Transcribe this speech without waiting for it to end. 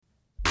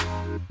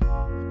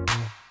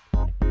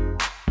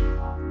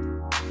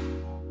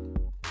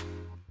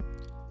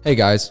Hey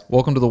guys,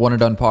 welcome to the One and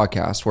Done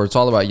podcast, where it's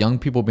all about young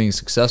people being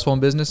successful in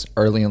business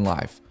early in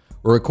life.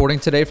 We're recording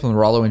today from the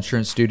Rollo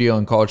Insurance Studio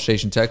in College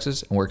Station,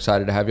 Texas, and we're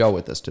excited to have y'all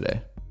with us today.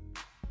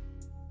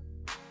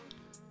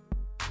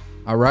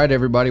 All right,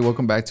 everybody,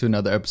 welcome back to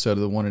another episode of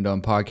the One and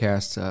Done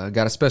podcast.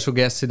 Got a special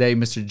guest today,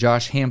 Mr.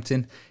 Josh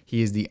Hampton.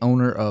 He is the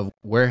owner of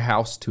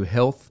Warehouse to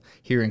Health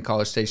here in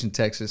College Station,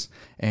 Texas,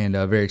 and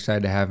very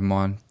excited to have him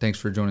on. Thanks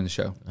for joining the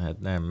show.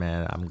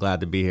 Man, I'm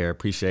glad to be here.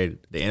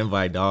 Appreciate the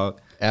invite,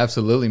 dog.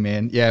 Absolutely,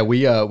 man. Yeah, we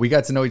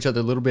got to know each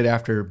other a little bit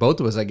after both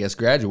of us, I guess,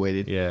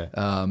 graduated. Yeah.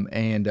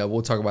 And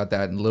we'll talk about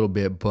that in a little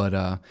bit.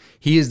 But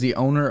he is the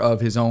owner of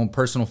his own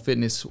personal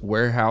fitness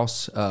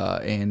warehouse,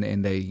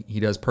 and he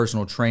does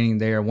personal training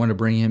there. I wanted to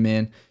bring him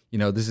in. You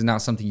know, this is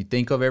not something you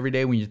think of every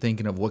day when you're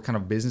thinking of what kind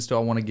of business do I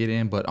want to get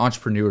in, but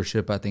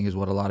entrepreneurship, I think, is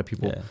what a lot of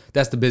people,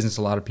 that's the business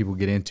a lot of people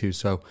get into.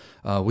 So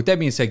with that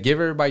being said,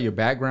 give everybody your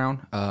background,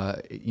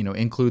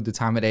 include the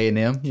time at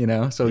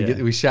A&M, so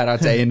we shout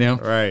out to A&M.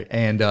 Right.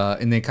 And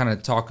then kind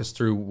of talk us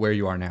through where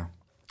you are now.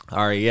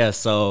 All right, yeah,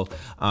 so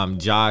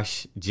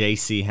Josh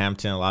J.C.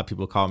 Hampton, a lot of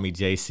people call me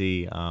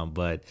J.C.,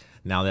 but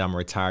now that I'm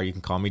retired, you can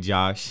call me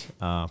Josh,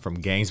 from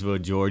Gainesville,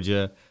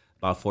 Georgia,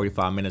 about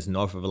 45 minutes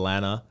north of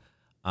Atlanta.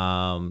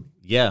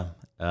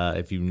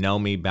 If you know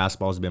me,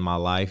 basketball's been my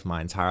life,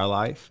 my entire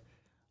life,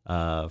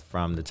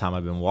 from the time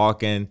I've been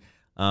walking,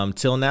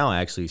 till now,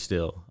 actually,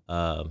 still.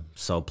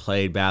 So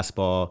played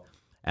basketball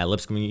at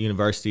Lipscomb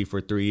University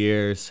for 3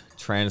 years,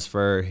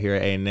 transferred here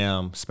at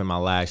A&M, spent my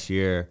last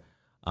year,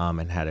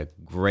 and had a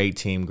great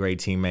team, great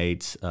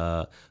teammates,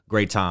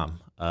 great time.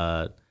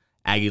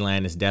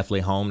 Aggieland is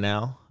definitely home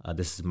now.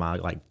 This is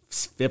my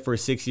fifth or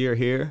sixth year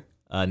here.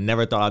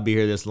 Never thought I'd be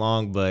here this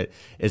long, but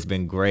it's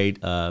been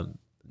great.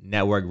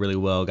 Network really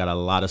well, got a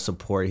lot of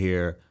support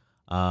here,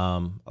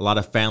 a lot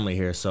of family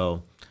here.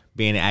 So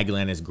being in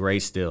Aggieland is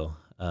great still.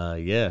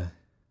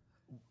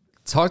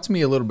 Talk to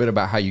me a little bit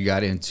about how you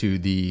got into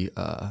the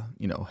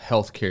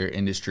healthcare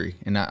industry.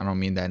 And I don't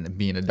mean that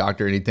being a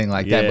doctor or anything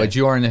like that, but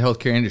you are in the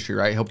healthcare industry,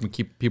 right? Helping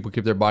people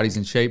keep their bodies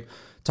in shape.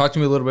 Talk to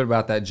me a little bit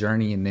about that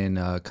journey and then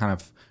kind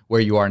of where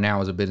you are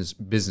now as a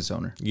business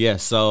owner. Yeah,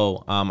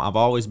 so I've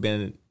always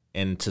been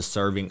into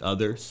serving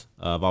others.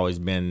 I've always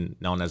been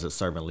known as a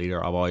servant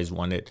leader. I've always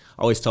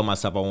told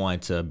myself I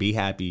wanted to be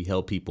happy,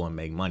 help people, and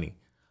make money.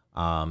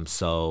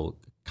 So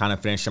kind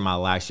of finishing my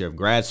last year of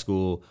grad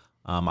school,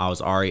 I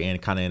was already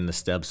in the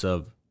steps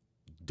of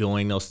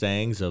doing those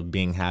things, of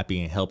being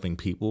happy and helping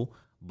people.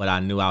 But I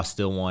knew I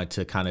still wanted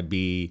to kind of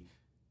be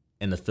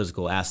in the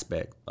physical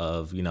aspect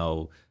of,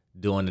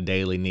 doing the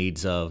daily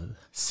needs of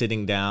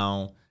sitting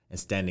down and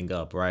standing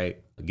up, right?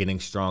 Getting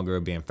stronger,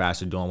 being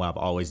faster, doing what I've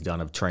always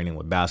done of training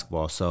with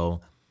basketball.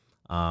 So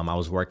I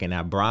was working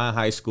at Bryan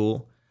High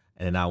School,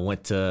 and then I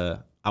went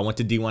to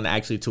D1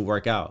 actually to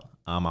work out.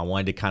 I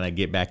wanted to kind of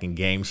get back in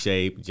game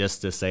shape,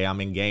 just to say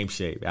I'm in game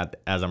shape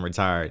as I'm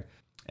retired.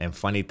 And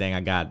funny thing,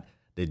 I got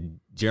the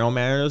general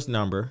manager's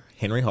number,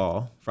 Henry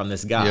Hall, from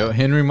this guy. Yo,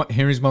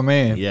 Henry's my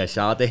man. Yeah,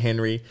 shout out to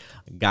Henry.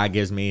 Guy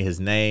gives me his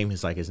name,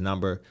 his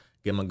number.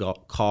 Give him a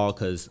call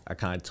because I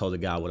kind of told the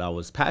guy what I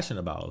was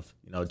passionate about,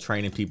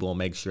 training people and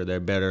make sure they're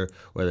better,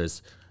 whether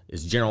it's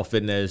general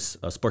fitness,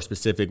 sport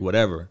specific,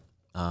 whatever.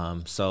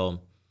 So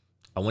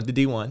I went to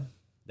D1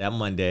 that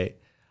Monday.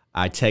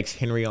 I text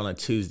Henry on a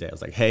Tuesday. I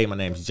was like, hey, my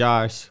name's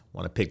Josh.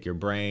 Want to pick your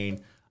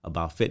brain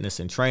about fitness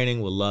and training.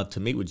 Would love to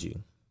meet with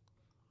you.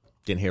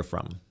 Didn't hear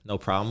from him. No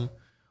problem.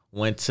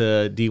 Went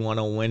to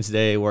D1 on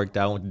Wednesday, worked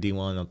out, went to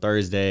D1 on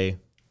Thursday,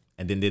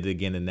 and then did it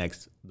again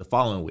the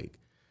following week.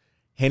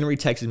 Henry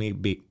texted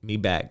me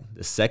back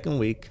the second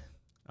week.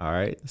 All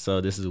right.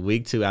 So this is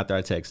week 2 after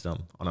I texted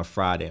him on a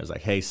Friday. I was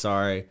like, hey,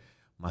 sorry.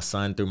 My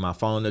son threw my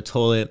phone in the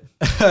toilet.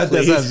 That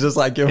sounds just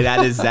like him. That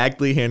is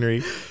exactly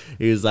Henry.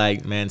 He was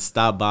like, man,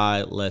 stop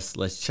by.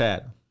 Let's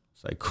chat.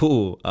 It's like,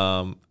 cool.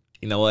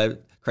 You know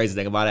what? Crazy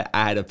thing about it,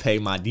 I had to pay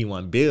my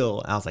D1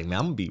 bill. I was like, man,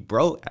 I'm going to be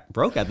broke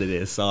after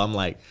this. So I'm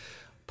like,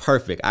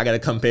 perfect. I got to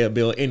come pay a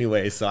bill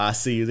anyway. So I'll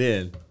see you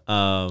then.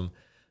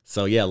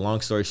 So yeah,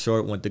 long story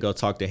short, went to go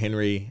talk to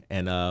Henry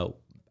and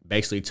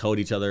basically told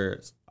each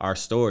other our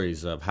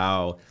stories of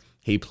how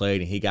he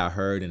played and he got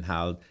hurt and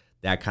how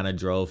that kind of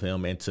drove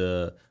him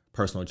into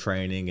personal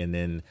training, and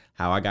then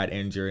how I got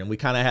injured. And we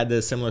kind of had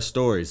the similar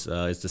stories.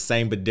 It's the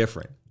same but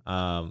different.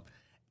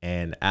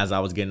 And as I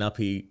was getting up,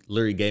 he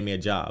literally gave me a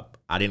job.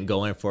 I didn't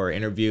go in for an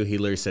interview. He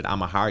literally said, I'm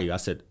going to hire you. I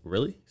said,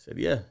 really? He said,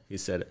 yeah. He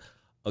said,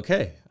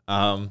 okay.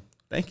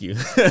 Thank you.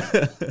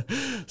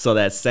 So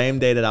that same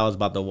day that I was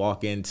about to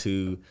walk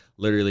into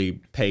literally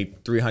pay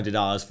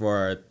 $300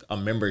 for a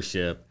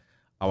membership,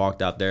 I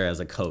walked out there as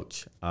a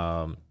coach.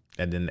 And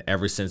then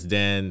ever since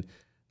then,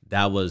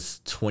 that was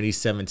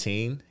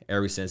 2017.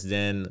 Ever since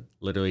then,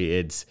 literally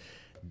it's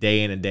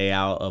day in and day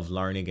out of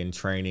learning and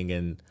training.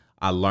 And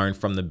I learned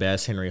from the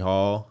best, Henry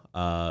Hall.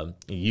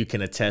 You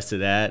can attest to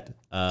that.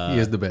 He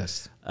is the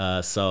best.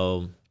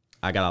 So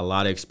I got a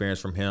lot of experience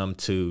from him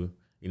to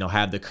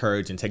have the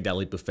courage and take that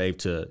leap of faith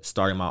to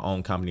starting my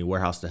own company,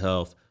 Warehouse to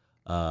Health,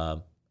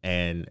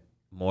 and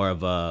more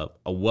of a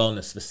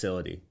wellness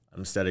facility.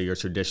 instead of your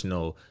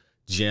traditional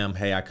gym.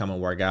 Hey, I come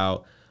and work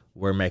out.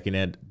 We're making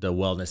it the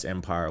wellness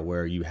empire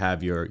where you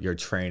have your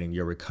training,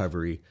 your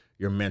recovery,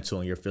 your mental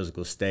and your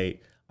physical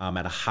state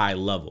at a high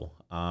level,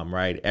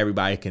 right?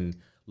 Everybody can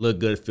look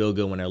good, feel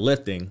good when they're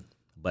lifting,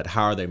 but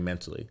how are they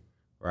mentally,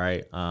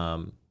 right?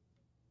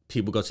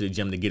 People go to the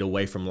gym to get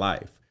away from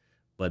life.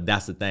 But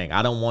that's the thing.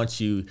 I don't want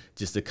you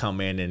just to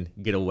come in and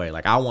get away.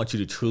 Like, I want you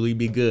to truly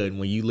be good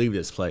when you leave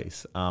this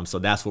place. So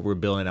that's what we're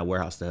building at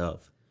Warehouse to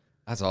Health.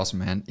 That's awesome,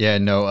 man. Yeah,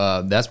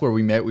 no, that's where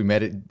we met. We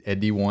met at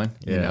D1,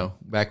 you know,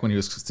 back when he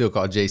was still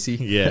called JC.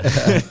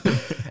 Yeah.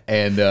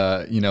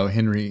 And, you know,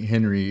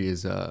 Henry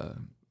is,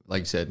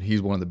 like you said,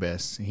 he's one of the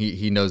best.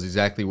 He knows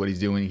exactly what he's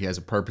doing. He has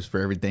a purpose for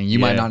everything. You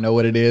might not know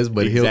what it is,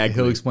 but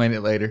he'll explain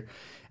it later.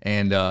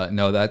 And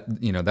no, that,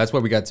 you know, that's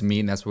where we got to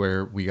meet, and that's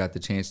where we got the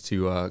chance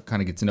to kind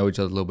of get to know each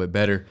other a little bit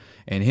better.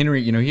 And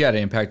Henry, you know, he had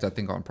an impact, I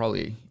think, on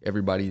probably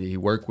everybody that he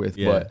worked with.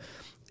 Yeah. But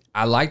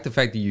I like the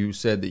fact that you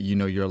said that, you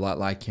know, you're a lot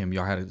like him.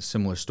 Y'all had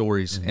similar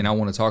stories. Mm-hmm. And I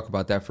want to talk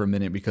about that for a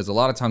minute, because a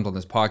lot of times on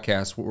this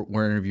podcast,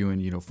 we're interviewing,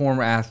 you know,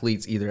 former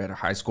athletes either at a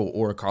high school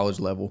or a college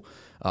level.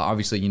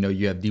 Obviously, you know,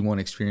 you have D1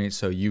 experience,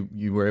 so you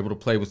were able to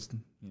play with,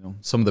 you know,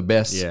 some of the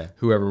best,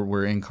 whoever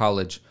were in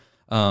college.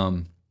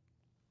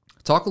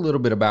 Talk a little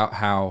bit about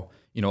how,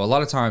 you know, a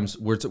lot of times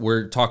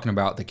we're talking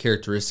about the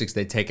characteristics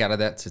they take out of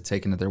that to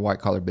take into their white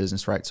collar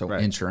business, right? So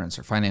insurance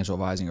or financial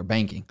advising or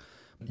banking.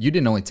 You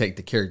didn't only take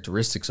the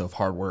characteristics of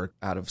hard work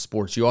out of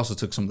sports, you also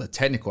took some of the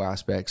technical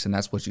aspects, and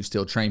that's what you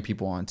still train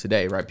people on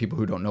today, right? People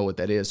who don't know what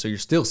that is. So you're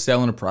still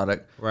selling a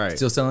product, right?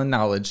 Still selling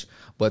knowledge,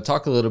 but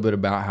talk a little bit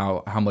about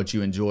how much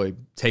you enjoy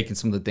taking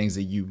some of the things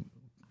that you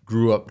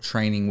grew up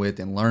training with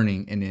and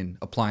learning, and then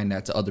applying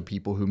that to other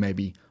people who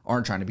maybe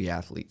aren't trying to be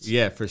athletes.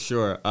 Yeah, for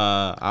sure.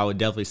 I would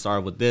definitely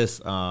start with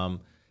this.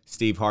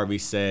 Steve Harvey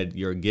said,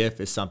 your gift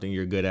is something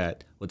you're good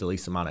at with the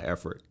least amount of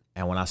effort.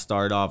 And when I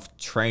started off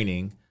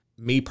training,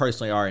 me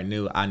personally I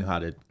knew how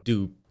to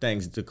do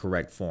things the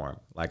correct form.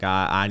 Like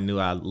I knew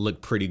I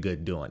looked pretty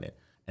good doing it.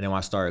 And then when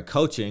I started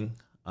coaching,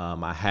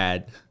 I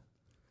had,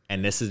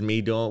 and this is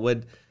me doing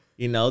with,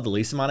 you know, the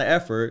least amount of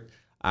effort,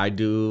 I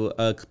do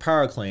a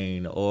power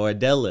clean or a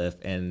deadlift,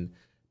 and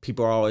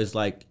people are always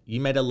like,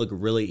 you made that look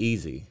really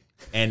easy.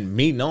 And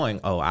me knowing,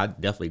 I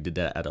definitely did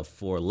that at a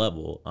 4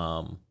 level.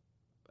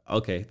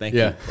 Okay, thank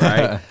you.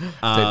 Right?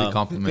 Take the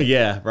compliment.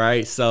 Yeah,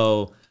 right.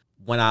 So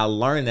when I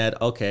learned that,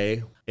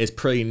 okay, it's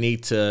pretty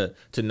neat to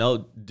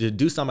know, to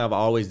do something I've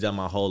always done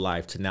my whole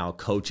life, to now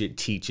coach it,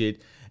 teach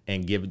it,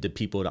 and give it to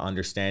people the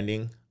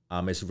understanding.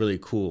 It's really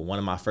cool. One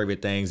of my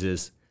favorite things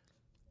is,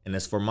 and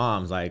it's for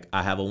moms, like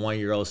I have a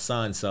 1-year-old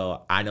son,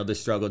 so I know the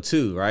struggle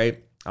too,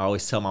 right? I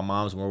always tell my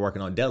moms when we're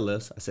working on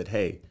deadlifts, I said,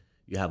 hey,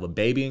 you have a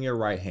baby in your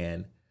right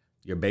hand.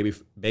 Your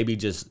baby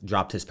just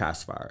dropped his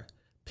pacifier.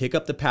 Pick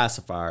up the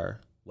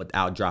pacifier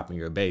without dropping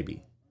your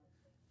baby.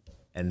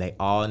 And they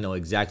all know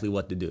exactly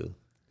what to do.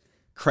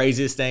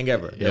 Craziest thing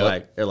ever.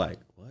 Yep. They're like,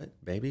 what,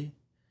 baby?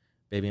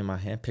 Baby in my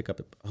hand, pick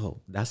up.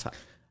 That's how.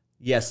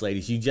 Yes,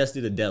 ladies, you just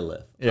did a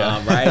deadlift,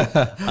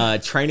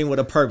 right? Training with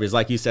a purpose,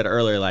 like you said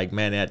earlier, like,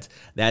 man,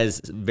 that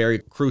is very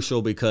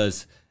crucial,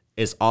 because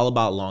it's all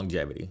about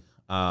longevity.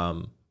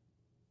 Don't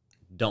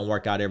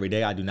work out every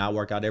day. I do not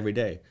work out every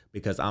day,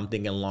 because I'm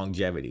thinking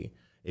longevity.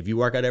 If you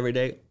work out every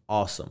day,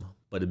 awesome.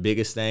 But the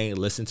biggest thing,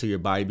 listen to your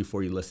body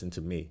before you listen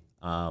to me.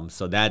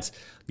 So that's,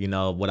 you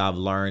know, what I've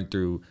learned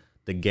through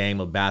the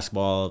game of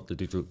basketball, through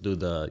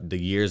the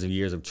years and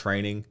years of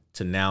training,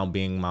 to now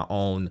being my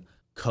own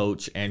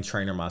coach and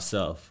trainer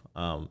myself.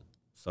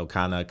 So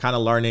kind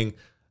of learning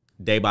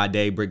day by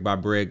day, brick by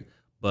brick.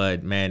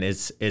 But man,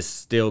 it's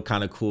still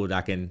kind of cool that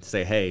I can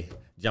say, hey,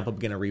 jump up,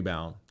 get a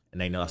rebound, and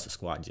they know that's a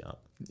squat jump.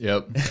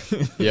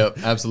 Yep,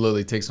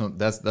 absolutely. Take some.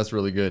 That's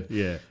really good.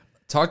 Yeah.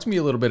 Talk to me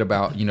a little bit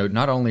about, you know,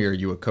 not only are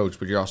you a coach,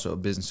 but you're also a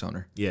business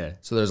owner. Yeah.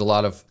 So there's a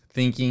lot of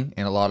thinking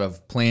and a lot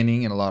of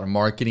planning and a lot of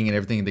marketing and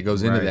everything that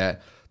goes into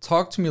that.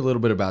 Talk to me a little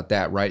bit about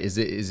that, right?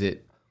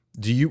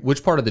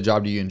 Which part of the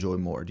job do you enjoy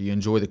more? Do you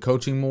enjoy the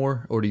coaching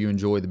more, or do you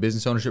enjoy the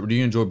business ownership, or do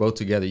you enjoy both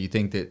together? You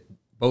think that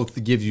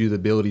both gives you the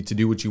ability to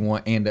do what you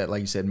want and that,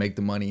 like you said, make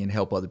the money and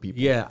help other people?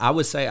 Yeah, I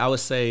would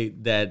say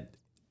that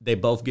they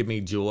both give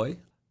me joy.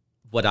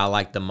 What I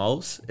like the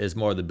most is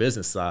more the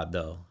business side,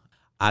 though.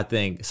 I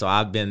think so.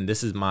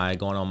 This is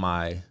going on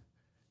my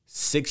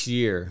 5th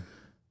or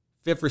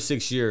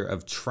 6th year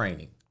of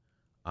training,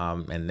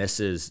 and this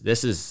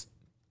is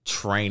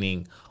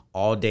training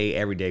all day,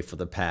 every day for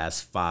the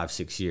past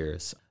 5-6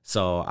 years.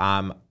 So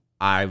I'm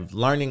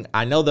learning.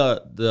 I know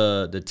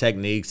the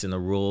techniques and the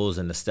rules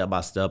and the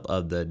step-by-step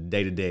of the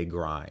day-to-day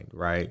grind,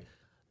 right?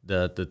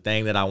 The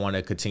thing that I want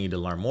to continue to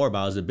learn more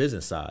about is the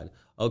business side.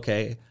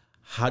 Okay,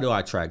 how do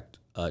I track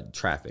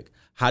traffic?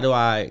 How do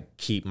I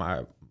keep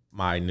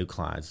my new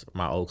clients,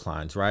 my old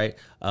clients, right?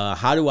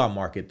 How do I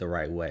market the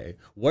right way?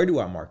 Where do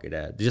I market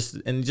at? Just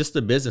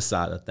the business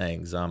side of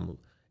things.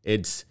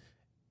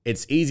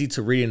 It's easy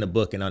to read in a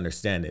book and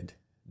understand it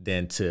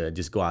than to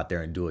just go out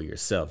there and do it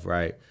yourself,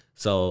 right?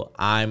 So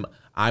I'm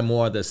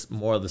more of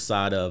the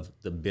side of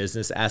the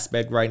business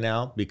aspect right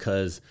now,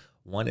 because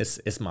one,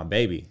 it's my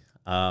baby,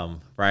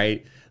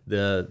 right?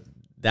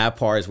 That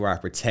part is where I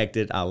protect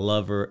it. I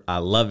love her. I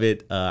love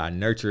it. I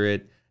nurture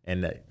it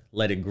and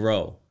let it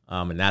grow.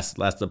 And that's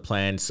the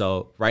plan.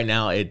 So right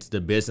now, it's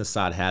the business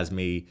side has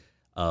me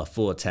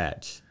full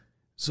attached.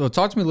 So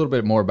talk to me a little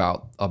bit more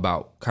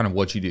about kind of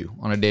what you do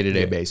on a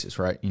day-to-day basis,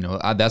 right? You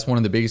know, that's one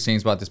of the biggest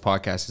things about this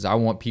podcast is I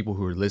want people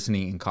who are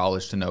listening in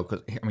college to know,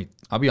 because I mean,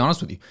 I'll be honest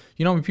with you.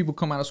 You know, when people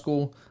come out of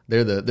school,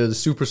 they're the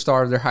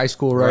superstar of their high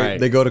school, right?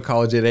 They go to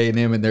college at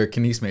A&M and they're a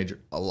Kines major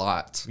a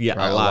lot. Yeah,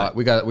 right? a lot.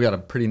 We got a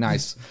pretty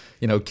nice,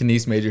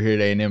 Kines major here at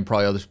A&M.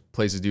 Probably other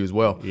places do as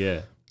well.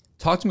 Yeah.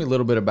 Talk to me a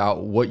little bit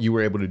about what you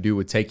were able to do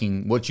with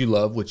taking what you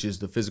love, which is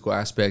the physical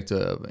aspect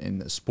of in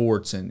the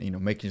sports and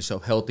making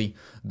yourself healthy.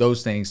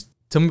 Those things.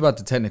 Tell me about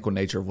the technical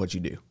nature of what you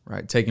do,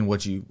 right? Taking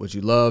what you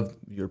love,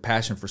 your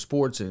passion for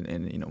sports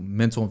and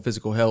mental and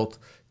physical health.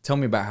 Tell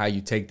me about how you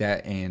take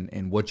that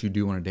and what you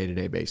do on a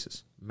day-to-day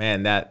basis.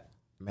 Man,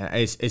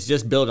 it's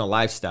just building a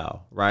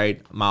lifestyle,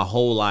 right?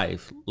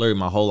 Literally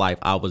my whole life,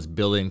 I was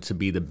building to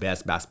be the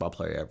best basketball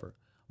player ever.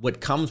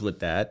 What comes with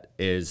that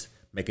is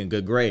making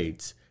good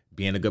grades,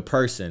 being a good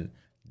person,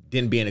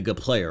 then being a good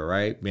player,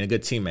 right? Being a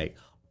good teammate.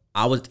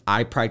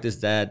 I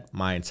practiced that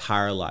my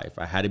entire life.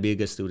 I had to be a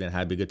good student, had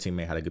to be a good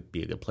teammate, had to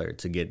be a good player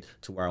to get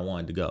to where I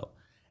wanted to go.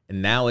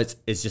 And now it's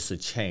just a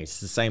change.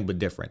 It's the same but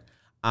different.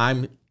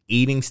 I'm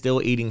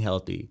still eating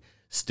healthy,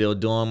 still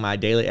doing my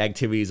daily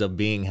activities of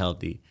being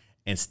healthy,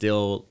 and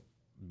still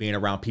being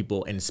around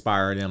people,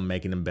 inspiring them,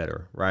 making them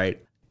better,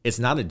 right? It's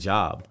not a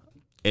job.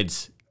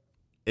 It's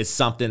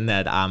something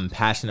that I'm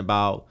passionate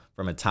about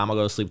from the time I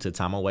go to sleep to the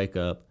time I wake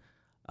up.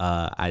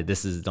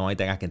 This is the only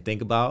thing I can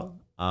think about.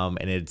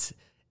 And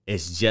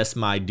it's just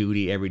my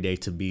duty every day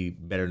to be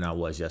better than I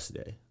was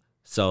yesterday.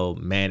 So,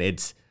 man,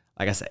 it's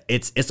like I said,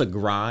 it's a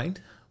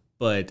grind,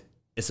 but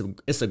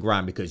it's a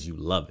grind because you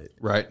love it,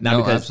 right? Not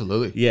because,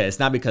 absolutely. Yeah, it's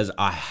not because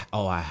I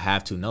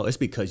have to. No, it's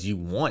because you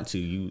want to.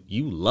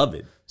 You love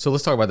it. So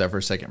let's talk about that for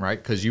a second,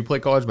 right? Because you play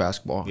college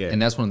basketball,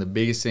 and that's one of the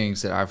biggest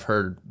things that I've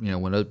heard.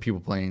 When other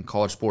people playing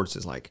college sports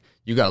is like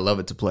you gotta love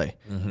it to play.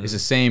 Mm-hmm. It's the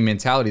same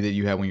mentality that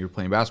you had when you were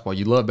playing basketball.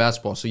 You love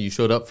basketball, so you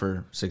showed up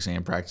for 6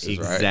 a.m. practices,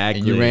 exactly. Right?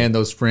 And you ran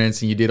those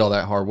sprints and you did all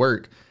that hard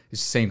work. It's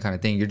the same kind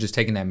of thing. You're just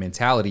taking that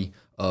mentality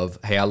of,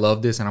 hey, I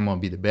love this and I'm gonna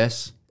be the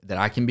best that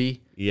I can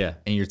be. Yeah.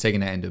 And you're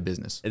taking that into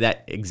business.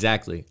 That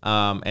exactly.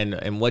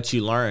 And what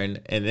you learn,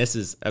 and this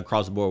is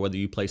across the board, whether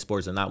you play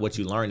sports or not, what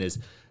you learn is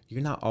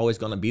you're not always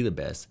going to be the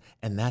best.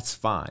 And that's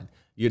fine.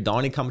 The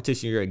only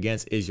competition you're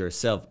against is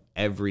yourself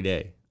every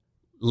day.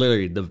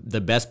 Literally,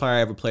 the best player I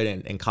ever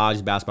played in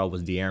college basketball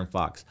was De'Aaron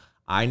Fox.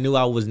 I knew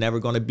I was never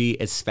going to be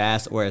as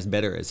fast or as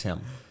better as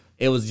him.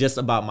 It was just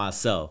about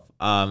myself.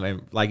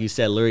 And like you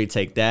said, literally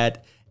take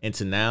that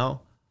into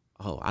now.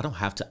 Oh, I don't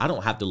have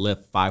to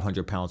lift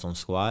 500 pounds on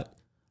squat.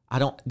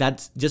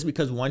 That's just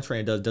because one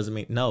trainer doesn't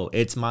mean, no,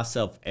 it's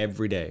myself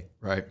every day.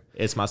 Right.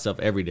 It's myself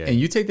every day. And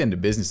you take that into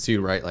business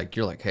too, right? Like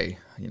you're like, hey,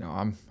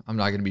 I'm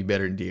not going to be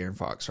better than De'Aaron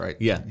Fox, right?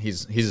 Yeah.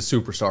 He's a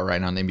superstar right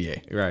now in the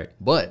NBA. Right.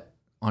 But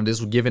on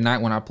this given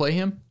night when I play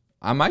him,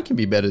 I might can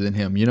be better than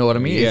him. You know what I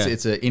mean? Yeah.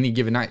 It's any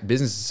given night.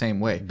 Business is the same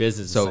way.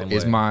 So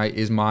is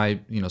my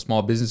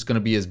small business going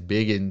to be as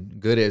big and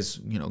good as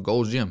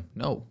Gold's Gym?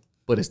 No.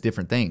 But it's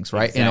different things,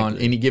 right? Exactly. And on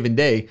any given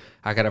day,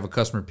 I could have a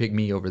customer pick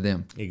me over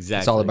them. Exactly.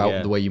 It's all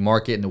about the way you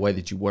market and the way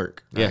that you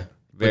work. Right? Yeah,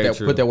 very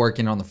true. Put that work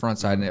in on the front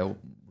side, and it'll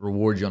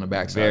reward you on the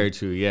back side. Very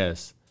true.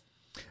 Yes.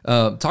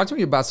 Talk to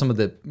me about some of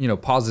the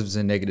positives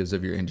and negatives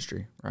of your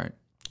industry, right?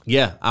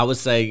 Yeah, I would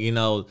say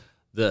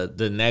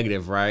the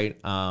negative, right?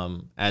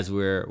 As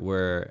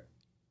we're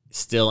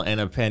still in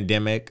a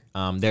pandemic,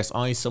 there's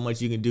only so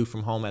much you can do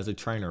from home as a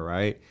trainer,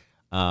 right?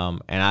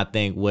 And I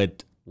think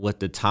with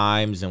the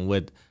times and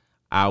with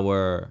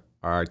our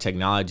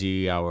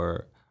technology,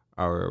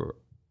 our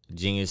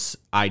genius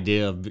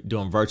idea of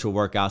doing virtual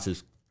workouts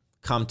has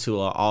come to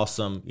an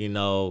awesome,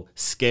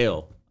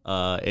 scale.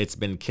 It's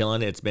been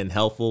killing it. It's been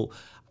helpful.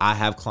 I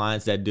have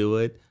clients that do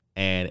it,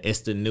 and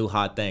it's the new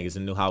hot thing. It's a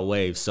new hot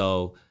wave.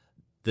 So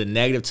the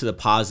negative to the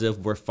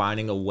positive, we're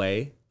finding a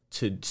way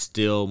to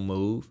still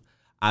move.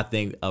 I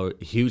think a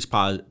huge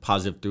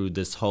positive through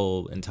this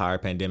whole entire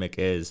pandemic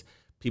is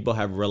people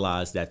have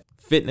realized that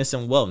fitness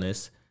and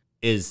wellness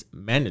is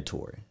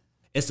mandatory.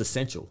 It's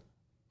essential.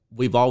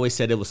 We've always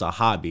said it was a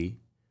hobby.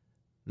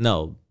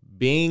 No,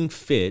 being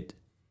fit,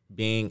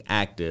 being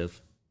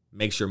active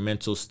makes your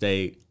mental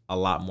state a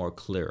lot more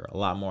clear, a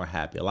lot more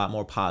happy, a lot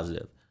more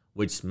positive,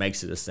 which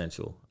makes it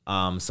essential.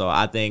 So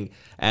I think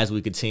as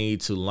we continue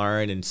to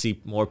learn and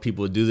see more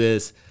people do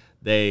this,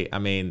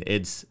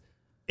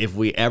 if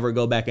we ever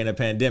go back in a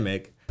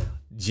pandemic,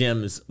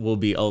 gyms will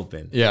be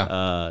open.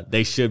 Yeah.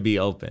 They should be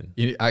open.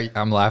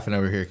 I'm laughing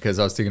over here because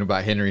I was thinking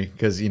about Henry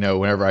because,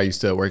 whenever I used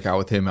to work out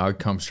with him, I would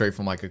come straight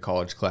from like a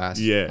college class.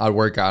 Yeah. I'd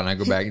work out and I'd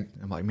go back.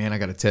 I'm like, man, I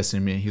got a test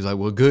in me. And he was like,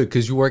 well, good,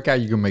 because you work out,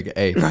 you're going to make an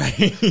A. Right.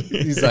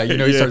 He's like,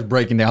 he starts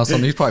breaking down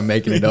something. He's probably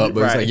making it up.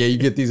 But He's like, yeah, you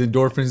get these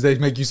endorphins. They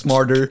make you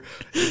smarter.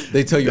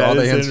 They tell you all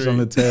the answers on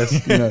the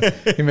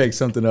test. He makes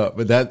something up.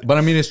 But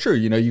it's true.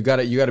 You got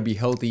to be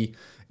healthy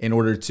in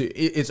order to,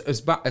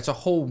 it's a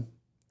whole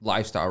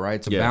lifestyle, right?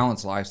 It's a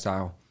balanced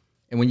lifestyle.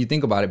 And when you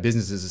think about it,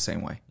 business is the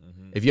same way.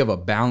 If you have a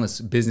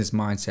balanced business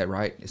mindset,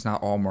 right? It's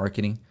not all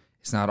marketing.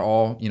 It's not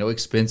all,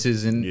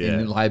 expenses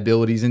and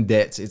liabilities and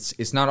debts.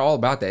 It's not all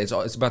about that.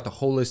 It's about the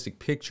holistic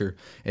picture.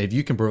 And if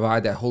you can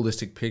provide that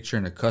holistic picture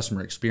and a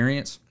customer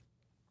experience,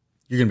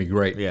 you're going to be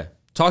great. Yeah.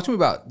 Talk to me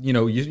about,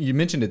 you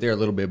mentioned it there a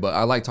little bit, but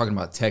I like talking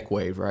about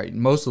TechWave, right?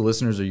 Most of the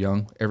listeners are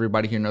young.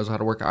 Everybody here knows how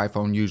to work an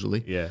iPhone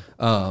usually. Yeah.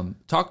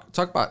 Talk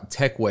about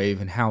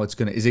TechWave and how is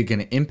it going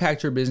to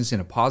impact your business in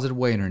a positive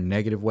way and a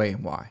negative way,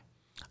 and why?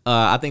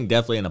 I think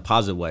definitely in a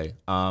positive way.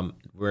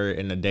 We're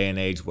in a day and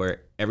age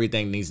where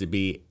everything needs to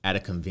be at a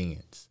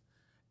convenience.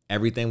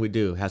 Everything we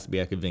do has to be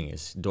at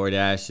convenience.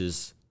 DoorDash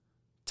is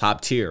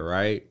top tier,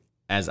 right?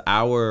 As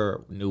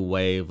our new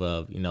wave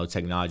of,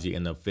 technology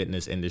in the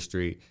fitness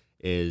industry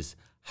is,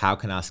 how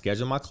can I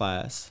schedule my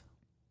class?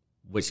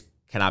 Which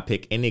can I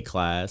pick any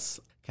class?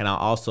 Can I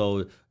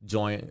also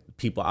join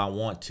people I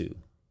want to,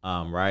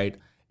 right?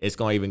 It's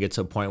going to even get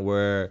to a point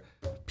where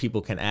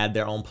people can add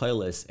their own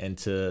playlists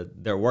into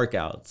their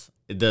workouts.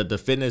 The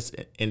fitness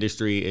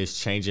industry is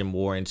changing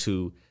more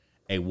into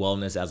a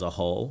wellness as a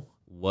whole.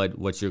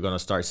 What you're going to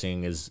start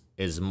seeing is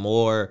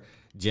more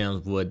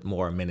gyms with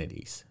more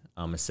amenities,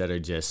 instead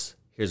of just,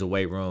 here's a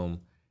weight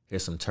room,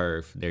 here's some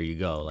turf, there you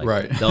go. Like,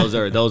 right. those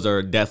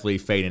are definitely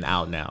fading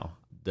out now.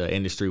 The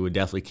industry would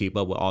definitely keep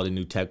up with all the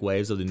new tech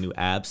waves of the new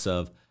apps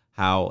of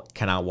how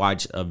can I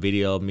watch a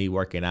video of me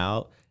working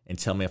out and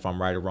tell me if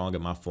I'm right or wrong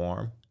in my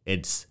form.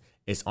 It's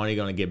only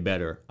going to get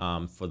better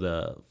for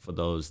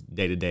those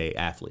day-to-day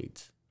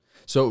athletes.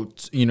 So,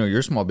 you're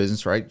a small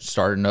business, right?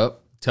 Starting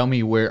up. Tell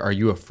me, are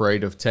you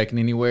afraid of tech in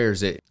any way, or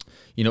is it,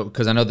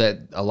 because I know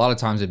that a lot of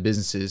times in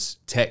businesses,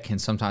 tech can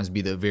sometimes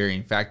be the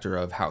varying factor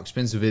of how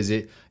expensive is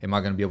it? Am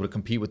I going to be able to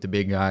compete with the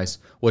big guys?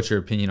 What's your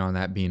opinion on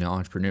that being an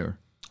entrepreneur?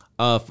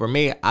 For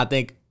me, I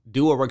think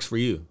do what works for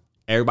you.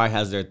 Everybody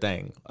has their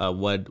thing.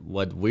 What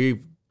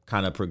we've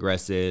kind of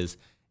progressed is,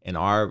 in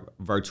our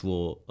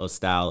virtual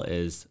style,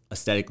 is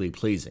aesthetically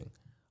pleasing.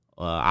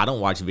 I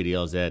don't watch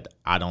videos that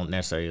I don't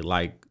necessarily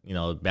like,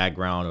 the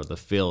background or the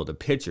feel, the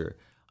picture.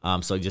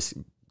 So just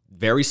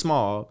very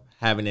small,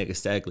 having it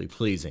aesthetically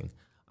pleasing.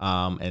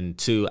 And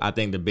two, I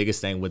think the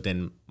biggest thing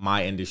within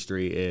my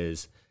industry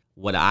is,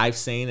 what I've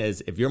seen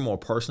is, if you're more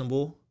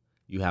personable,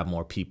 you have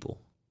more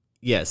people.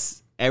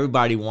 Yes,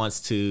 everybody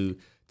wants to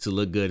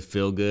look good,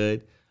 feel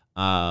good.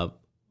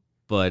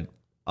 But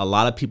a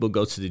lot of people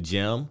go to the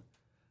gym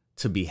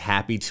to be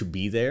happy to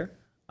be there.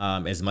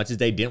 As much as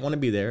they didn't want to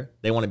be there,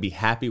 they want to be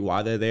happy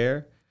while they're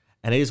there,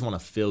 and they just want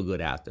to feel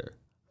good after.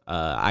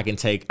 I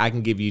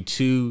can give you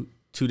two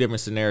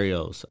different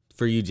scenarios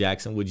for you,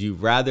 Jackson. Would you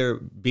rather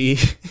be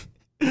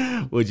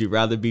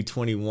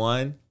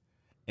 21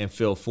 and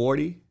feel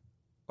 40,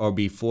 or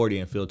be 40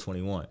 and feel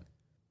 21?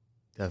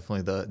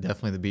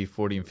 Definitely the be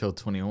 40 and feel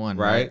 21.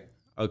 Right?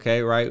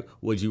 Okay, right.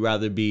 Would you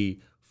rather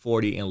be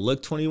 40 and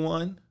look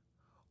 21,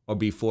 or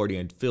be 40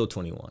 and feel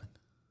 21?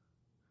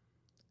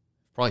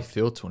 Probably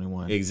feel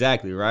 21.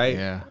 Exactly, right?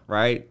 Yeah.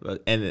 Right?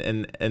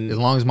 And as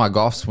long as my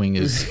golf swing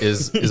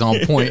is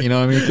on point, you know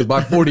what I mean? Because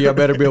by 40, I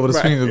better be able to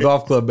swing a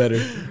golf club better.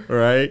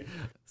 Right?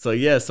 So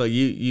yeah, so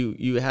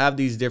you have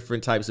these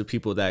different types of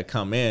people that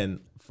come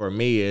in. For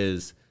me,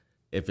 is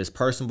if it's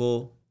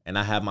personable and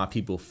I have my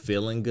people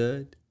feeling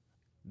good,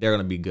 they're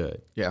going to be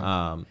good.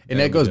 Yeah. And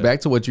that goes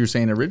back to what you were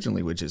saying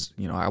originally, which is,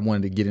 I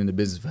wanted to get into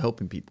business for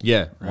helping people.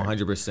 Yeah,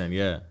 100%.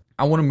 Yeah.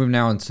 I want to move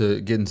now into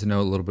getting to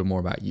know a little bit more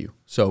about you.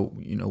 So,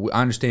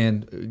 I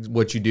understand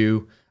what you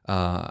do.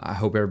 I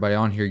hope everybody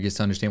on here gets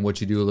to understand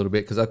what you do a little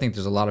bit, because I think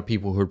there's a lot of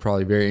people who are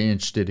probably very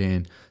interested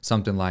in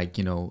something like,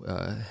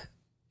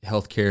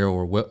 healthcare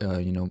or,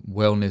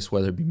 wellness,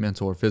 whether it be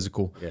mental or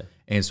physical. Yeah.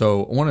 And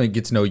so I want to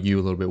get to know you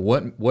a little bit.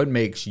 What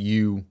makes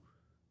you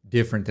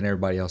different than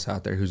everybody else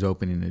out there who's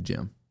opening a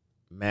gym?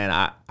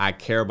 Man, I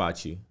care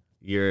about you.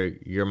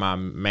 You're my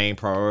main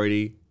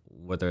priority.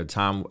 Whether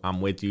time I'm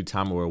with you,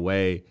 time we're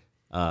away,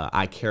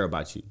 I care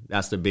about you.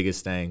 That's the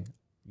biggest thing.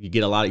 You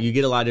get a lot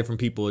of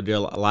different people. There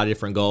are a lot of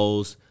different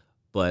goals,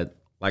 but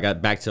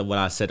back to what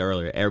I said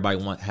earlier,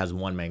 everybody has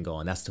one main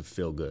goal, and that's to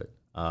feel good.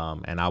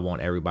 And I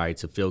want everybody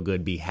to feel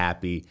good, be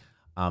happy,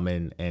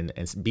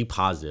 and be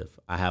positive.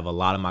 I have a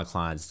lot of my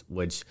clients,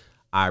 which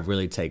I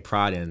really take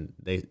pride in.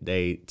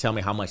 They tell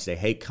me how much they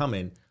hate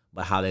coming,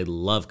 but how they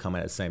love coming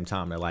at the same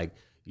time. They're like,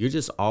 you're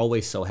just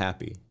always so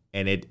happy.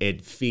 And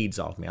it feeds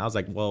off me. I was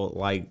like, well,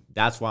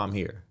 that's why I'm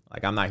here.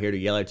 I'm not here to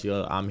yell at you.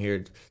 I'm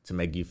here to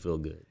make you feel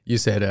good. You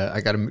said,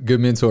 I got a good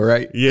mentor,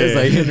 right? Yeah. It's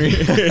like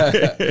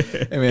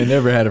Henry. I mean,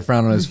 never had a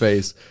frown on his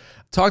face.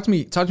 Talk to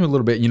me a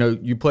little bit.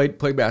 You played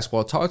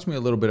basketball. Talk to me a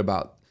little bit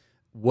about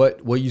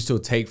what you still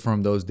take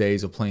from those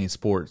days of playing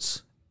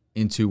sports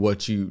into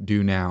what you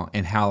do now,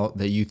 and how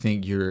that you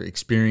think your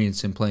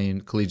experience in playing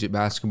collegiate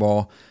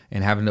basketball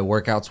and having the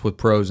workouts with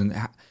pros, and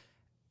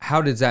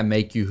how does that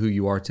make you who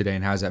you are today,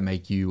 and how does that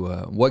make you,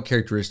 what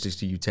characteristics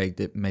do you take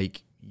that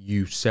make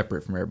you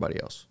separate from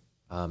everybody else?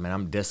 Man,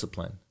 I'm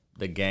disciplined.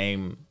 The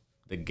game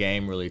the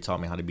game really taught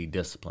me how to be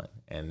disciplined.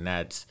 And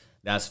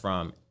that's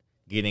from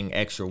getting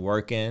extra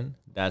work in.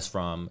 That's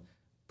from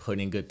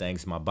putting good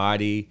things in my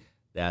body.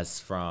 That's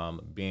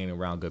from being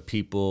around good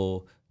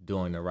people,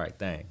 doing the right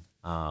thing,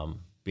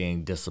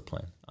 being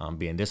disciplined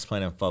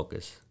and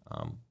focused.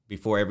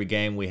 Before every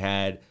game, we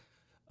had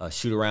a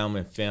shoot around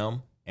and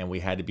film, and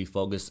we had to be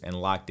focused and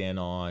locked in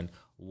on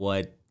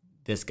what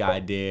this guy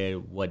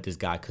did, what this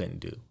guy couldn't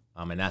do.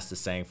 And that's the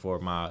same for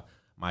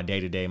my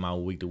day-to-day, my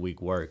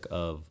week-to-week work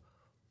of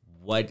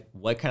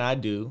what can I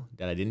do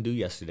that I didn't do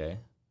yesterday?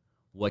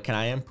 What can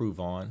I improve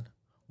on?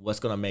 What's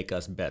going to make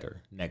us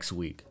better next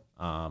week?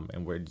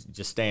 And we're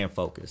just staying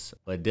focused.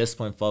 But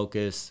discipline,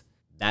 focus,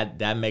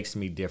 that makes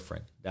me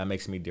different. That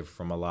makes me different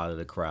from a lot of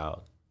the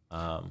crowd.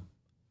 And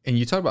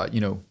you talk about,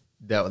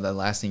 that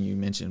last thing you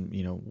mentioned,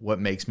 what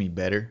makes me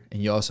better.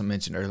 And you also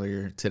mentioned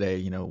earlier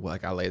today,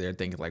 like I lay there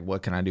thinking like,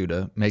 what can I do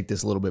to make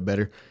this a little bit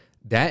better?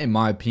 That, in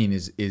my opinion,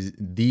 is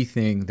the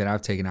thing that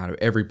I've taken out of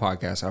every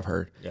podcast I've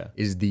heard. Yeah.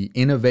 Is the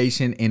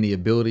innovation and the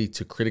ability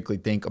to critically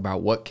think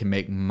about what can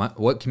make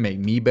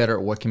me better,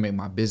 or what can make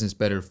my business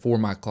better for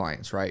my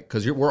clients, right?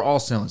 Because we're all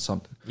selling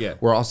something. Yeah.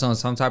 We're all selling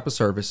some type of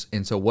service,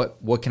 and so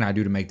what can I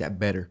do to make that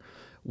better?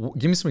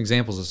 Give me some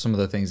examples of some of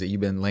the things that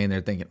you've been laying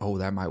there thinking, oh,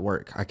 that might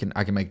work. I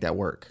can make that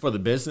work For the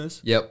business?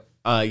 Yep.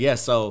 Yeah.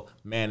 So,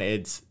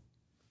 man,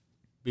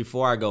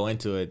 before I go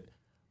into it,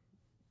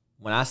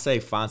 when I say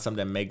find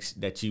something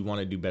that you want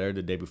to do better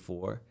the day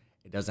before,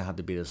 it doesn't have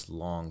to be this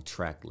long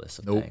track list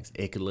of things.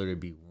 It could literally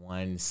be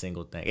one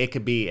single thing. It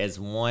could be as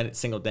one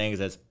single thing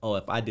as, oh,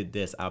 if I did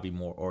this, I'll be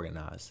more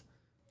organized.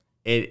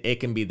 It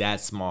can be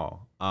that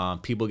small.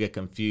 People get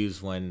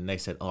confused when they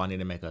said, oh, I need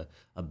to make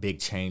a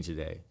big change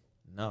today.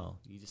 No,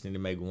 you just need to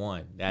make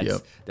one.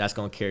 That's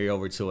going to carry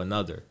over to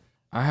another.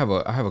 I have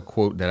a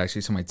quote that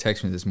actually somebody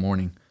texted me this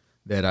morning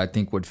that I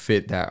think would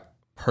fit that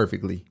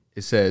perfectly.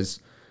 It says,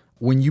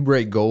 when you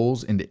break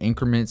goals into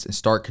increments and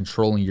start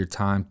controlling your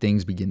time,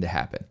 things begin to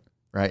happen,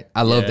 right?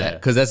 I love that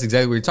because that's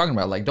exactly what you're talking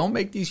about. Like, don't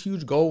make these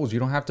huge goals. You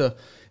don't have to,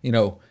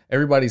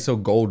 everybody's so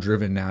goal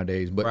driven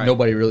nowadays, but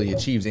nobody really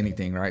achieves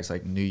anything, right? It's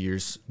like New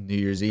Year's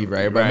Eve,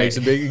 right? Everybody makes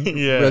a big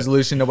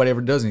resolution. Nobody ever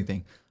does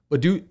anything.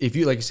 But if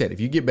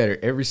you get better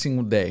every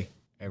single day,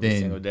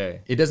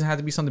 it doesn't have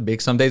to be something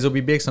big. Some days it'll be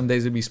big, some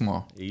days it'll be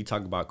small. You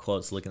talk about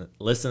quotes. Listen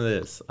to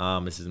this.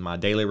 This is my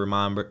daily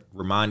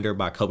reminder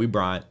by Kobe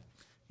Bryant.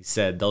 He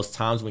said, those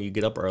times when you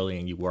get up early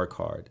and you work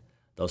hard,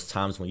 those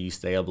times when you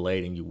stay up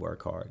late and you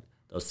work hard,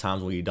 those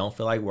times when you don't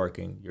feel like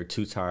working, you're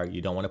too tired,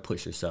 you don't want to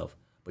push yourself,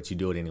 but you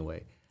do it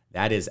anyway.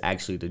 That is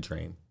actually the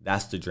dream.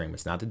 That's the dream.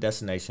 It's not the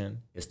destination.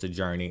 It's the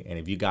journey. And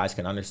if you guys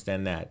can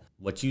understand that,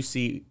 what you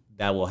see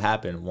that will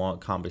happen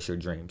won't accomplish your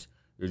dreams.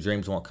 Your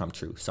dreams won't come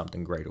true.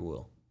 Something greater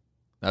will.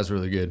 That's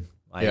really good.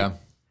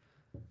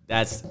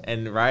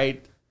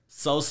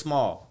 So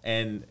small.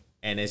 And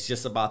it's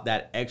just about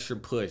that extra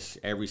push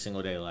every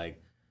single day. Like,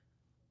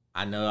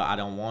 I know I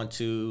don't want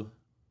to.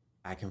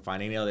 I can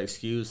find any other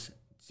excuse.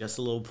 Just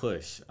a little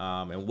push.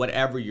 And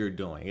whatever you're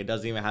doing, it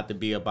doesn't even have to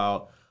be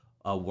about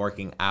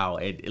working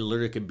out. It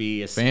literally could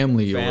be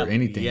family or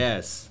anything.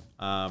 Yes.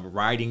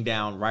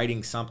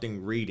 Writing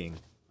something, reading.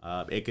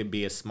 It could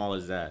be as small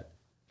as that.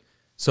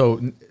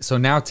 So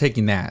now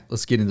taking that,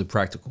 let's get into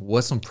practical.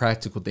 What's some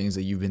practical things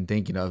that you've been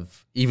thinking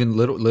of, even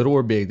little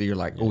or big, that you're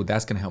like, oh,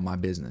 that's going to help my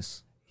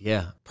business?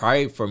 Yeah,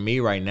 probably for me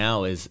right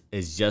now is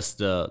just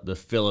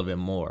the feel of it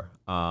more.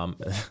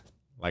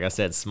 Like I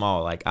said,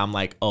 small. Like I'm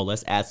like, oh,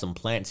 let's add some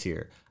plants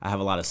here. I have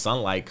a lot of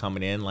sunlight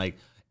coming in. Like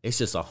it's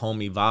just a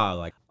homey vibe.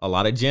 Like a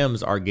lot of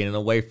gyms are getting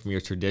away from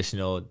your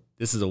traditional.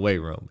 This is a weight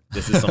room.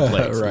 This is some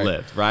plates to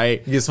lift,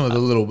 right? You get some of the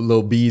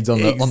little beads on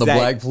the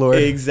black floor.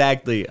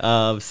 Exactly.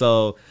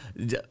 So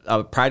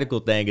a practical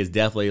thing is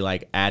definitely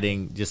like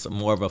adding just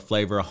more of a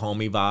flavor,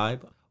 homey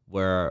vibe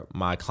where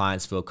my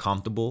clients feel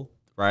comfortable.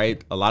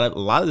 Right, a lot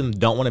of them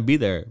don't want to be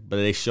there, but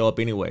they show up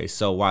anyway.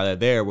 So while they're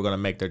there, we're gonna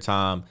make their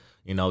time,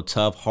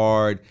 tough,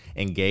 hard,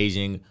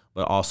 engaging,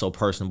 but also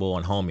personable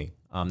and homey.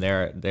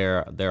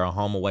 They're a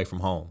home away from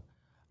home.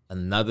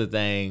 Another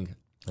thing,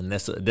 and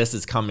this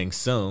is coming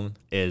soon,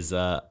 is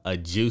a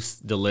juice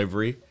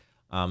delivery.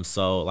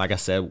 So like I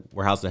said,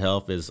 Warehouse of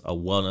Health is a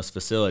wellness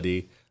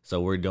facility. So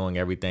we're doing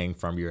everything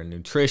from your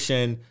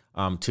nutrition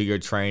to your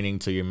training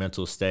to your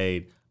mental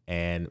state.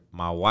 And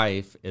my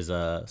wife is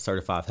a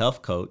certified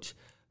health coach.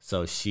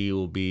 So she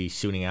will be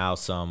shooting out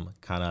some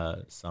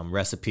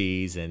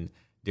recipes and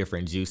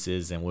different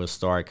juices, and we'll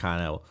start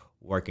kind of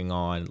working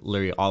on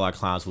literally all our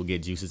clients will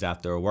get juices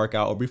after a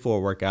workout or before a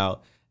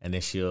workout, and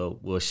then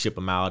we'll ship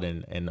them out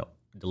and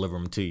deliver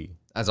them to you.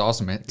 That's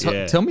awesome, man.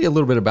 Tell me a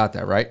little bit about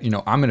that, right?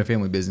 I'm in a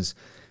family business.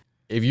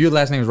 If your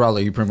last name is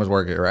Raleigh, you pretty much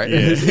work it, right? Yeah.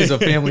 It's a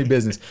family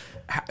business.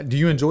 Do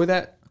you enjoy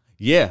that?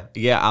 Yeah,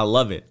 I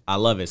love it.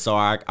 So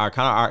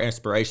our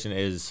inspiration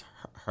is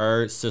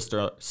her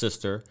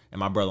sister and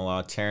my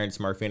brother-in-law, Terrence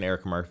Murphy and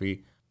Erica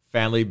Murphy.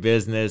 Family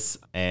business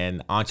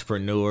and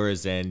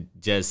entrepreneurs and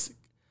just,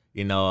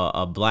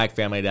 a black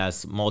family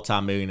that's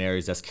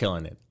multimillionaires that's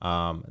killing it.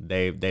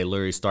 They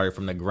literally started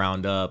from the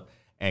ground up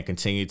and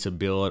continue to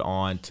build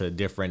on to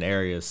different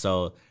areas.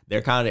 So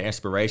they're kind of the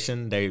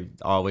inspiration. They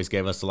always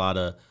gave us a lot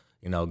of,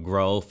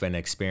 growth and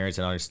experience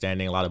and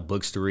understanding, a lot of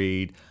books to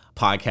read,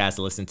 podcasts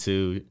to listen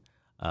to.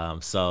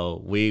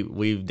 So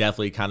we've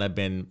definitely kind of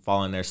been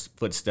following their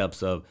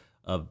footsteps of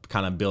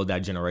kind of build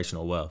that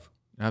generational wealth.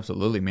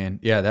 Absolutely, man.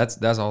 Yeah,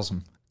 that's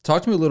awesome.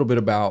 Talk to me a little bit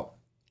about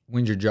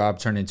when your job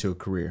turned into a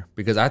career,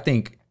 because I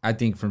think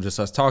from just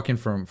us talking,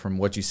 from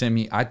what you sent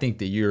me, I think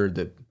that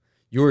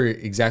you're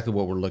exactly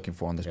what we're looking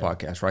for on this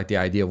podcast, right? The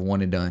idea of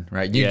one and done,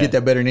 right? You get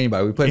that better than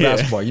anybody. We play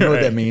basketball, you know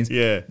what that means.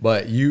 Yeah.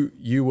 But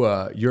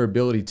your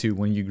ability to,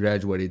 when you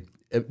graduated,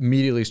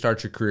 immediately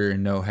start your career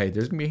and know, hey,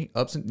 there's gonna be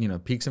ups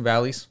and peaks and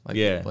valleys,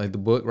 like the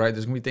book, right?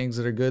 There's gonna be things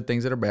that are good,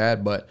 things that are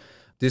bad, but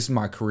this is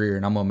my career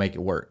and I'm gonna make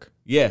it work.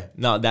 Yeah,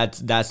 no,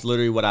 that's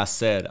literally what I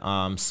said.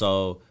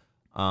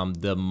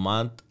 The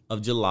month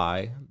of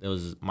July, it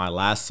was my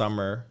last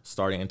summer,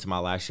 starting into my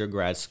last year of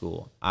grad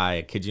school.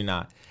 I kid you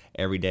not,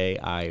 every day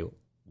I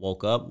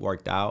woke up,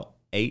 worked out,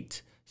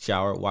 ate,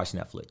 showered, watched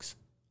Netflix.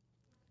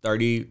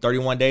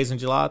 31 days in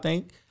July, I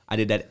think. I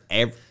did that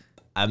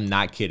I'm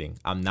not kidding.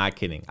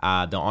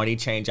 The only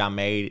change I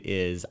made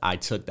is I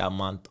took that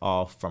month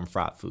off from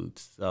fried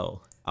foods.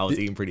 So I was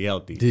eating pretty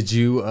healthy. Did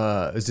you,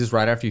 is this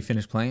right after you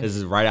finished playing? This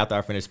is right after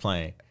I finished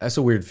playing. That's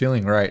a weird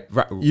feeling, right?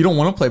 You don't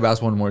want to play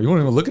basketball anymore. You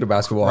won't even look at a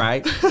basketball.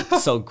 Right?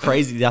 So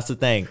crazy. That's the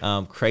thing.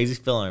 Crazy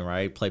feeling,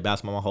 right? Played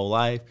basketball my whole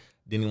life.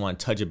 Didn't even want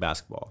to touch a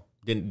basketball.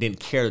 Didn't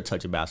care to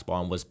touch a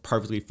basketball and was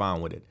perfectly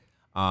fine with it.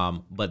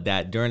 But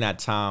that during that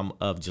time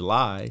of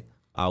July,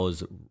 I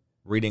was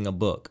reading a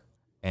book.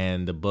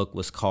 And the book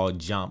was called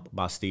Jump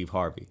by Steve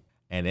Harvey.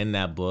 And in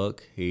that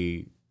book,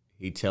 he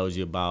tells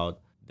you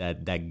about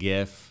that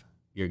gift.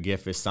 Your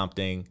gift is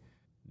something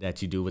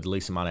that you do with the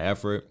least amount of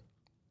effort.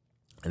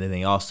 And then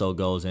he also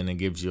goes in and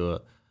gives you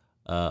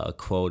a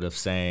quote of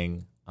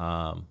saying,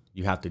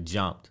 you have to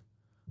jump.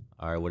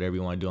 All right, whatever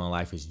you want to do in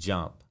life is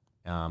jump.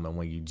 And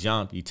when you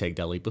jump, you take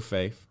that leap of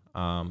faith.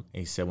 And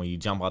he said, when you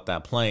jump out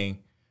that plane,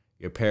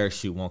 your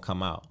parachute won't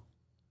come out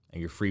and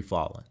you're free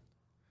falling.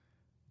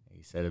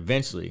 He said,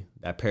 eventually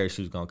that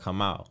parachute's going to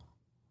come out.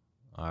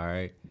 All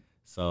right.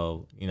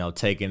 So,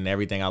 taking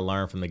everything I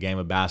learned from the game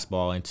of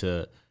basketball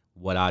into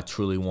what I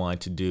truly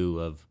wanted to do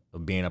of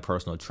being a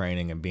personal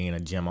training and being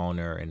a gym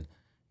owner and,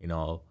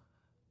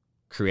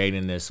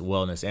 creating this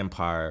wellness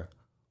empire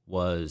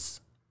wasn't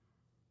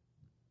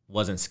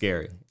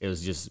scary. It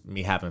was just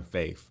me having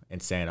faith and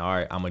saying, all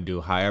right, I'm going to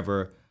do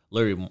however.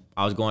 Literally,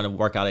 I was going to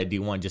work out at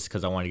D1 just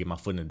because I wanted to get my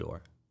foot in the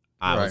door.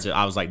 I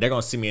was like, they're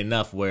going to see me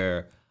enough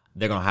where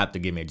they're going to have to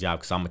give me a job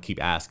because I'm going to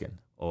keep asking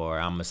or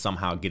I'm going to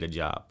somehow get a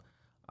job.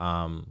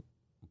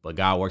 But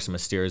God works in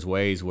mysterious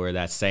ways where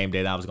that same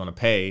day that I was going to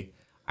pay,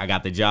 I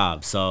got the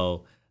job.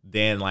 So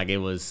then it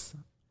was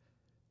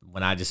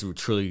when I just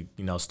truly,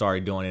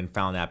 started doing it and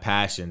found that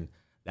passion,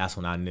 that's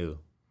when I knew.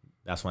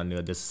 That's when I knew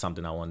that this is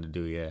something I wanted to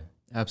do, yeah.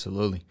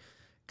 Absolutely.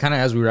 Kind of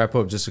as we wrap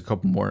up, just a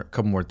couple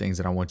more things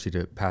that I want you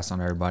to pass on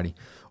to everybody.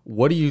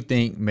 What do you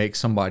think makes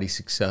somebody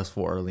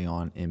successful early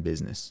on in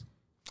business?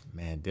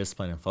 Man,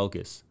 discipline and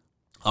focus.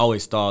 I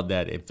always thought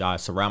that if I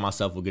surround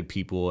myself with good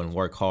people and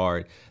work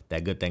hard,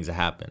 that good things will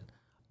happen.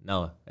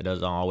 No, it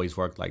doesn't always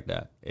work like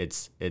that.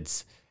 It's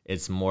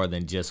more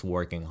than just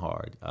working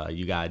hard.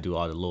 You got to do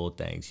all the little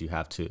things. You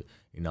have to,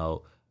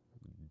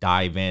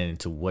 dive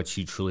into what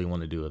you truly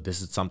want to do. If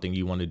this is something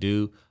you want to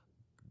do,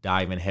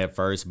 dive in head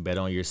first, bet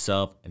on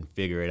yourself, and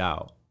figure it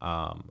out.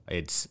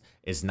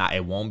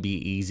 It won't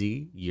be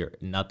easy.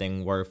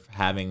 Nothing worth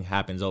having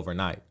happens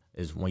overnight.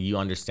 Is when you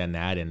understand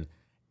that and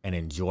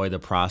enjoy the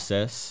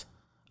process.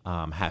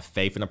 Have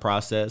faith in the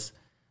process,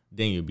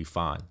 then you'll be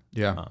fine.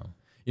 Yeah.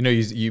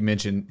 You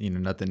mentioned,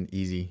 nothing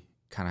easy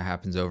kind of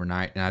happens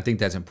overnight. And I think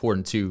that's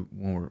important too,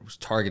 when we're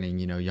targeting,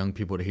 young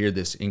people to hear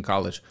this in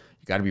college.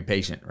 You got to be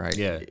patient, right?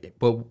 Yeah.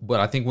 But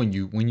I think when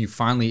you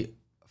finally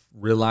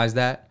realize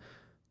that,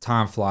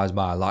 time flies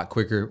by a lot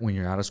quicker when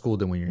you're out of school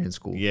than when you're in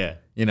school. Yeah.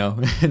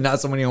 Not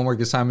so many homework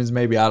assignments,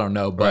 maybe, I don't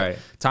know, but right.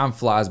 Time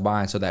flies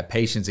by. And so that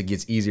patience, it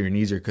gets easier and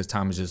easier because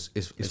time is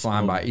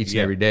flying by each and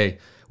every day,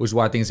 which is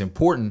why I think it's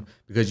important,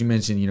 because you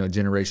mentioned,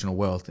 generational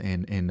wealth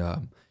and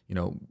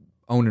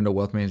owning a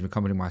wealth management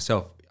company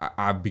myself.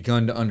 I've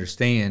begun to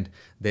understand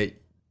that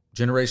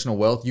generational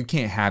wealth, you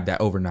can't have that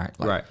overnight.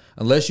 Right.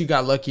 Unless you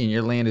got lucky and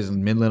your land is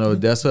in Midland,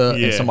 Odessa,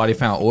 and somebody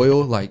found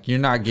oil, you're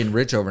not getting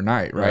rich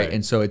overnight, right?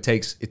 And so it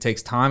takes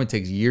time, it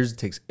takes years, it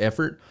takes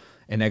effort.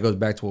 And that goes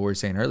back to what we were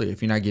saying earlier.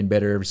 If you're not getting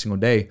better every single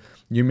day,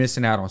 you're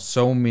missing out on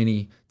so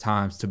many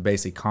times to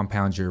basically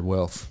compound your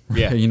wealth.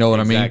 Yeah, you know what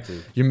exactly. I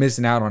mean? You're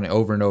missing out on it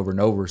over and over and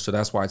over. So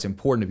that's why it's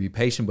important to be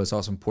patient, but it's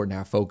also important to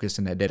have focus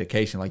and that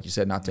dedication, like you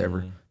said, not to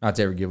ever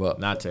give up.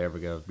 Not to ever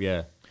give up.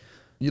 Yeah.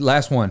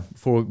 Last one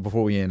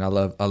before we end. I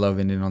love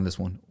ending on this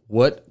one.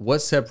 What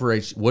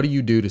do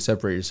you do to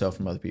separate yourself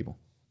from other people?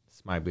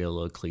 This might be a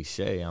little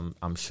cliche.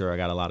 I'm sure I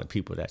got a lot of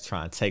people that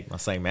try and take my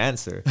same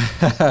answer,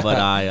 but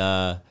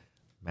I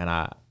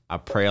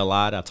pray a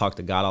lot. I talk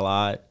to God a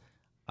lot.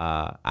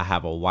 I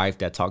have a wife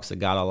that talks to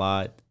God a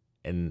lot,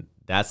 and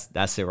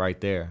that's it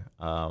right there.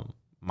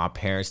 My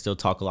parents still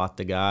talk a lot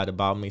to God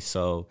about me,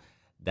 so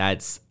I'm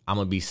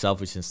gonna be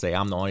selfish and say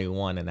I'm the only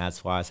one, and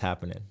that's why it's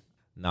happening.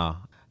 Nah,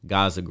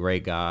 God's a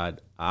great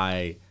God.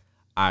 I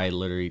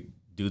literally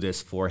do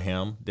this for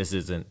Him. This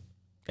isn't,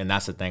 and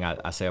that's the thing.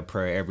 I say a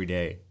prayer every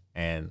day,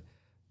 and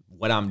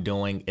what I'm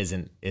doing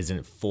isn't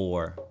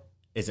for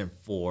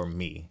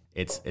me.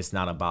 It's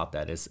not about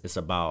that. It's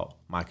about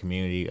my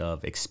community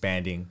of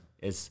expanding.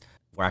 It's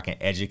where I can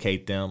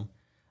educate them.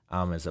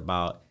 It's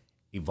about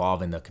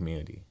evolving the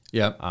community.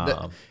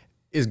 Yeah,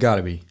 it's got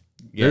to be.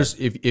 Yeah. There's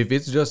if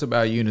it's just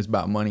about you and it's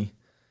about money,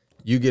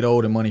 you get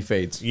old and money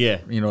fades. Yeah.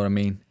 You know what I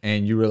mean?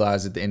 And you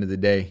realize at the end of the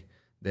day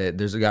that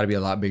there's got to be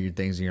a lot bigger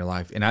things in your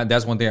life. And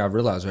that's one thing I've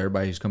realized with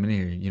everybody who's coming in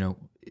here. You know,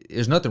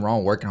 there's nothing wrong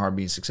with working hard,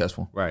 being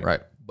successful.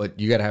 Right. But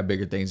you got to have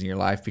bigger things in your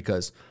life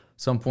because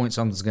some point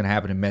something's going to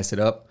happen and mess it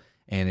up.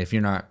 And if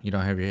you don't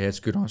have your head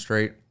screwed on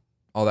straight,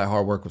 all that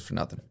hard work was for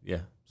nothing.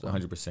 Yeah.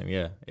 100%.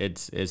 Yeah.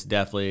 It's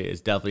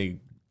definitely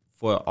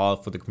for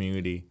the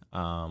community.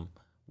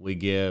 We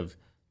give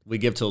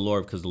to the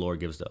Lord because the Lord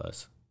gives to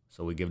us.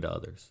 So we give to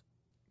others.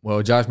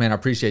 Well, Josh, man, I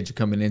appreciate you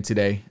coming in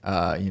today.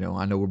 I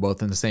know we're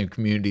both in the same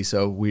community,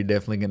 so we're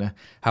definitely going to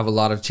have a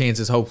lot of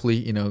chances,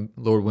 hopefully,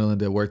 Lord willing,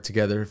 to work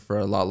together for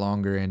a lot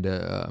longer and,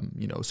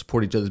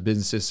 support each other's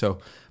businesses. So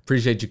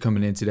appreciate you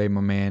coming in today,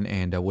 my man,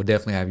 and we'll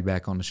definitely have you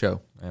back on the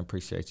show. I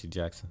appreciate you,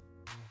 Jackson.